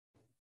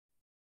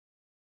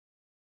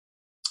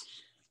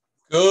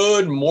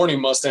Good morning,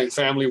 Mustang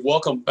family.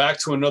 Welcome back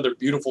to another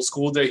beautiful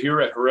school day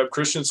here at Horeb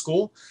Christian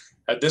School.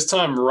 At this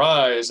time,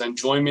 rise and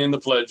join me in the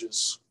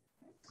pledges.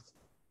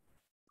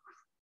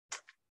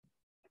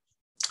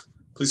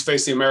 Please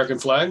face the American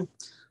flag.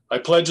 I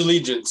pledge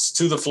allegiance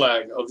to the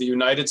flag of the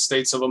United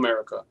States of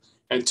America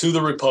and to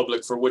the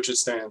republic for which it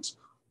stands,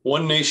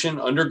 one nation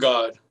under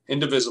God,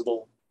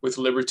 indivisible, with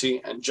liberty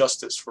and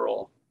justice for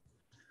all.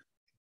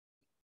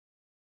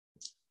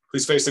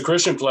 Please face the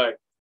Christian flag.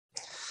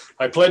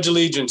 I pledge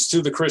allegiance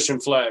to the Christian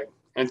flag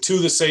and to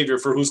the Savior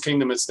for whose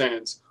kingdom it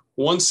stands,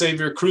 one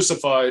Savior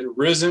crucified,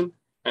 risen,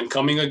 and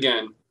coming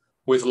again,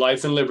 with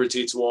life and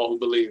liberty to all who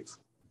believe.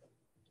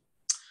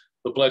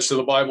 The pledge to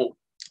the Bible.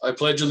 I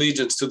pledge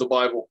allegiance to the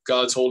Bible,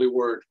 God's holy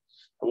word.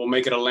 I will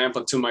make it a lamp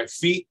unto my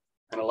feet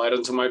and a light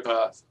unto my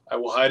path. I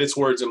will hide its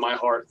words in my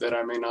heart that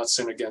I may not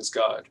sin against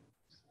God.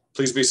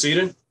 Please be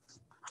seated.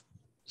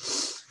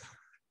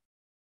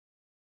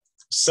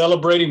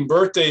 Celebrating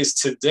birthdays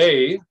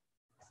today,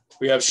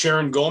 we have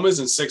Sharon Gomez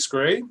in 6th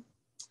grade,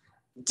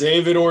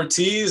 David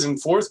Ortiz in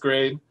 4th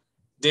grade,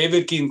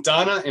 David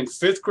Quintana in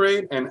 5th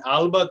grade, and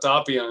Alba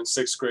Tapia in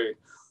 6th grade.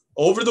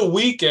 Over the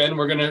weekend,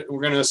 we're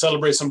gonna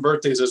celebrate some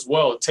birthdays as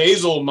well.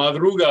 Tezel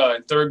Madruga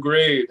in 3rd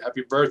grade.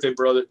 Happy birthday,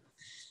 brother.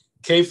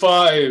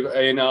 K5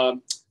 and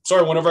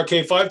one of our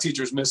K5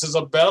 teachers, Mrs.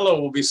 Abella,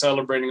 will be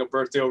celebrating a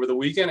birthday over the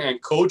weekend,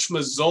 and Coach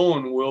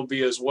Mazzone will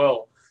be as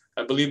well.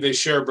 I believe they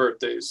share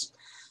birthdays.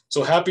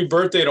 So happy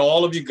birthday to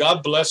all of you.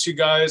 God bless you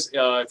guys.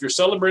 If you're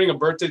celebrating a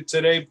birthday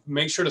today,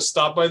 make sure to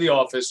stop by the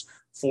office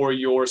for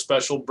your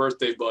special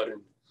birthday button.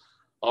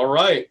 All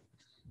right.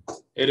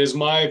 It is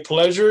my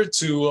pleasure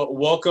to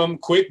welcome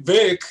Quick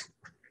Vic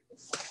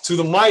to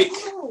the mic.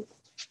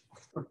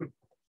 All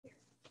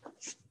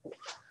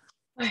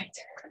right.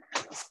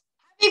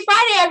 Happy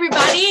Friday,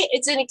 everybody.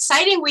 It's an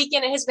exciting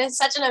weekend. It has been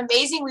such an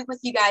amazing week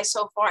with you guys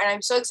so far, and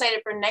I'm so excited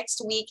for next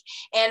week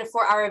and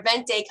for our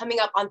event day coming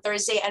up on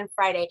Thursday and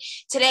Friday.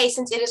 Today,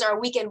 since it is our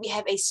weekend, we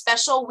have a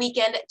special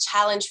weekend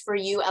challenge for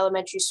you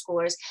elementary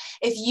schoolers.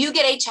 If you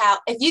get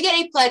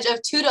a pledge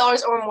of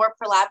 $2 or more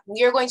per lap,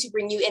 we are going to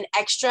bring you an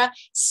extra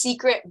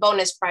secret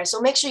bonus prize.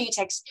 So make sure you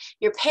text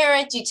your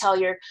parent, you tell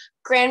your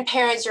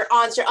grandparents, your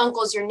aunts, your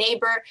uncles, your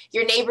neighbor,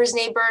 your neighbor's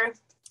neighbor.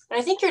 And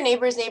I think your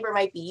neighbor's neighbor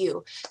might be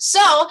you. So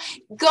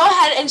go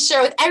ahead and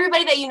share with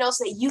everybody that you know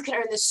so that you can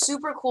earn this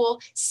super cool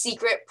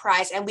secret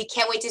prize. And we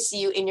can't wait to see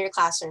you in your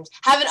classrooms.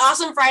 Have an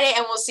awesome Friday,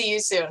 and we'll see you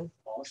soon.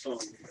 Awesome.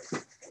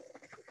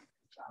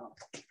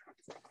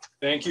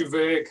 Thank you,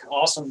 Vic.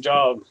 Awesome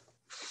job.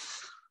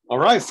 All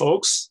right,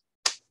 folks.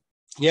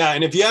 Yeah,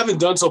 and if you haven't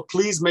done so,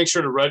 please make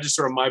sure to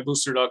register on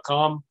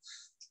mybooster.com.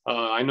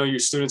 I know your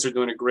students are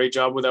doing a great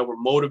job with that. We're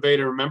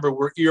motivated. Remember,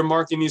 we're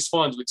earmarking these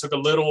funds. We took a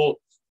little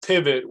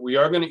pivot. We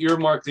are going to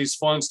earmark these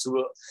funds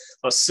to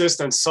assist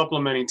and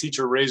supplementing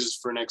teacher raises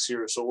for next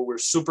year. So we're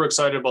super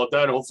excited about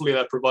that. Hopefully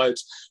that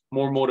provides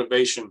more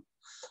motivation.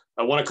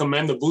 I want to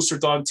commend the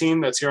Boosterthon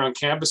team that's here on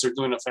campus. They're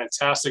doing a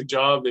fantastic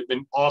job. They've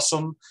been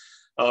awesome.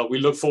 We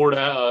look forward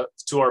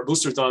to our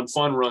Boosterthon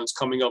fun runs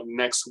coming up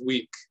next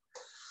week.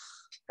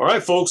 All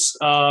right, folks,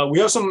 we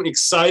have some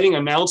exciting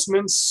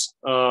announcements.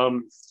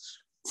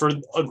 For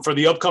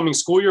the upcoming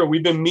school year.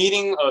 We've been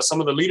meeting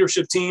some of the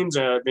leadership teams.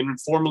 I've been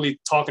informally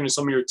talking to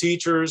some of your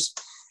teachers,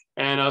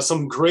 and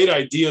some great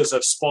ideas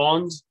have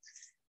spawned.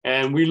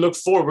 And we look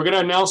forward. We're going to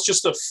announce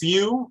just a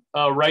few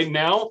right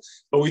now,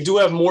 but we do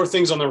have more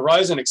things on the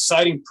horizon,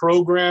 exciting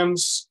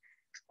programs,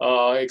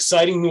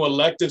 exciting new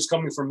electives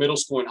coming from middle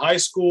school and high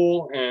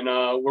school, and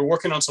we're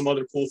working on some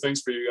other cool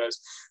things for you guys.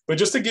 But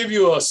just to give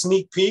you a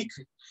sneak peek,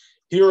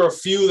 here are a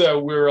few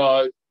that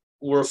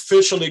we're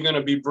officially going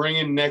to be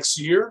bringing next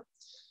year.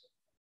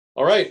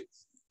 All right.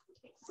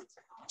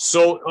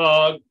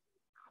 So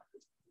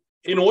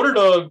in order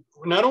to,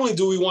 not only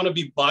do we want to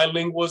be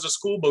bilingual as a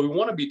school, but we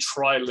want to be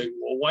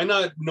trilingual. Why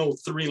not know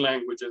 3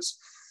 languages?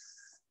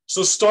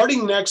 So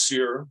starting next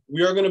year,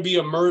 we are going to be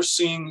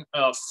immersing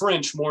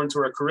French more into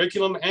our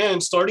curriculum.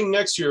 And starting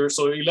next year,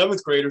 so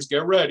 11th graders,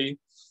 get ready.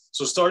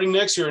 So starting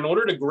next year, in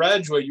order to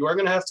graduate, you are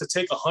going to have to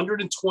take a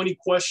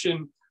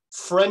 120-question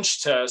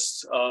French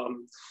test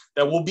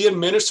that will be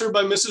administered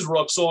by Mrs.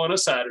 Ruxel on a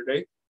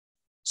Saturday.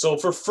 So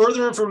for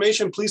further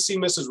information, please see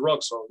Mrs.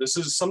 Ruxel. This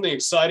is something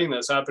exciting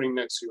that's happening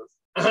next year.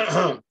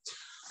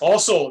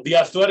 Also, the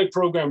athletic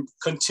program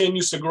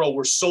continues to grow.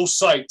 We're so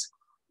psyched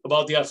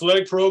about the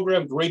athletic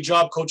program. Great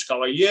job, Coach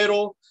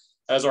Caballero,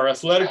 as our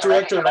athletic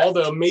director, and all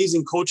the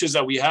amazing coaches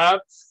that we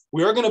have.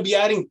 We are going to be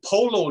adding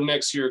polo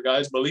next year,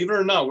 guys. Believe it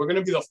or not, we're going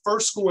to be the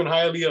first school in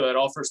Hialeah that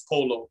offers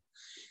polo.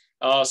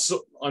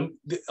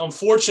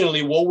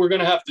 Unfortunately, what we're going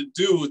to have to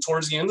do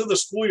towards the end of the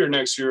school year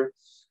next year,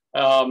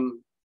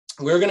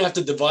 we're going to have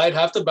to divide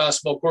half the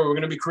basketball court. We're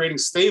going to be creating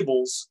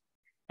stables,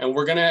 and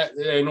we're going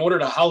to, in order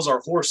to house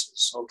our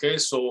horses. Okay.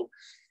 So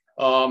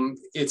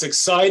it's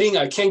exciting.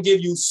 I can't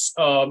give you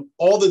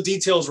all the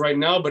details right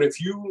now, but if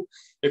you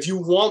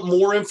want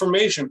more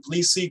information,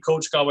 please see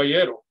Coach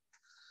Caballero.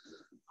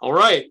 All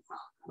right.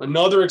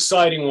 Another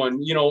exciting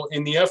one,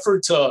 in the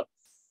effort to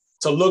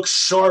to look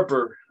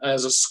sharper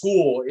as a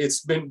school.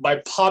 It's been by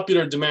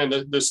popular demand.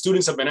 The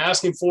students have been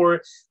asking for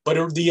it,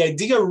 but the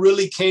idea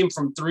really came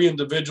from 3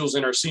 individuals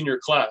in our senior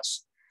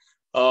class.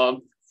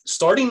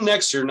 Starting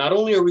next year, not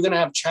only are we going to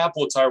have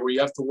chapel attire where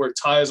you have to wear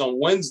ties on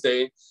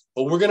Wednesday,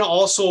 but we're going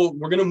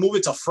to move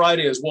it to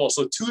Friday as well.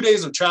 So 2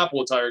 days of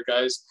chapel attire,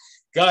 guys.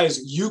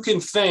 Guys, you can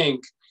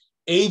thank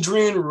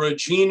Adrian,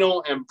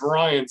 Regino, and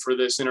Brian for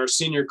this in our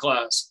senior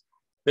class.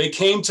 They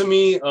came to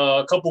me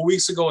a couple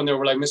weeks ago and they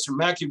were like, Mr.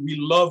 Mackey, we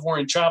love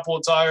wearing chapel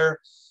attire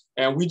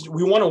and we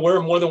want to wear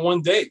it more than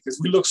one day because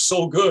we look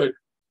so good.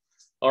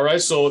 All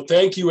right. So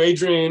thank you,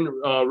 Adrian,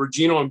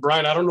 Regino, and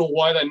Brian. I don't know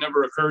why that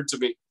never occurred to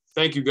me.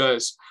 Thank you,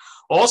 guys.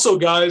 Also,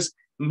 guys,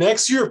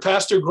 next year,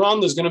 Pastor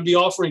Granda is going to be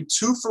offering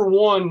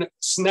 2-for-1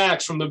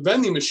 snacks from the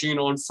vending machine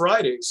on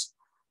Fridays.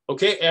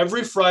 Okay.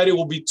 Every Friday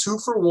will be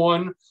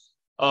 2-for-1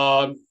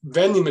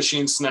 vending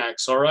machine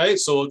snacks. All right.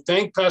 So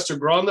thank Pastor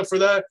Granda for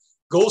that.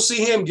 Go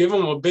see him. Give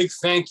him a big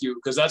thank you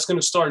because that's going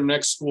to start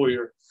next school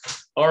year.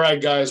 All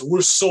right, guys.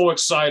 We're so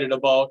excited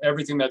about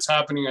everything that's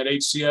happening at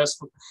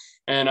HCS.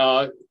 And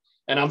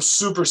I'm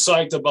super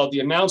psyched about the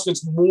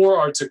announcements. More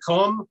are to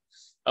come.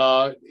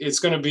 It's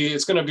going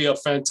to be a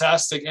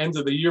fantastic end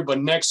of the year, but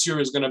next year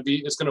it's going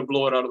to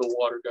blow it out of the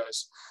water,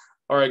 guys.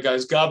 All right,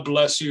 guys. God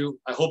bless you.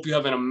 I hope you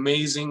have an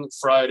amazing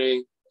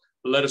Friday.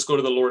 Let us go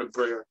to the Lord in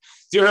prayer.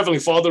 Dear Heavenly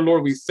Father,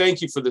 Lord, we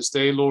thank you for this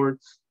day, Lord.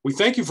 We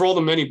thank you for all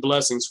the many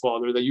blessings,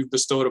 Father, that you've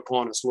bestowed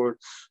upon us, Lord.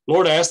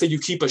 Lord, I ask that you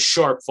keep us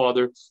sharp,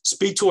 Father.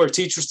 Speak to our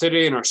teachers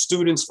today and our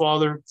students,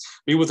 Father.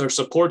 Be with our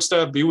support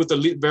staff. Be with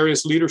the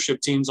various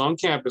leadership teams on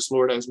campus,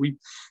 Lord, as we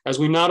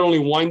not only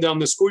wind down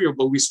this school year,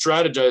 but we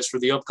strategize for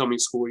the upcoming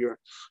school year.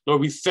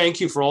 Lord, we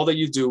thank you for all that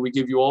you do. We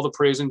give you all the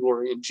praise and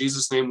glory. In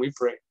Jesus' name we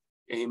pray.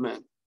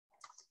 Amen.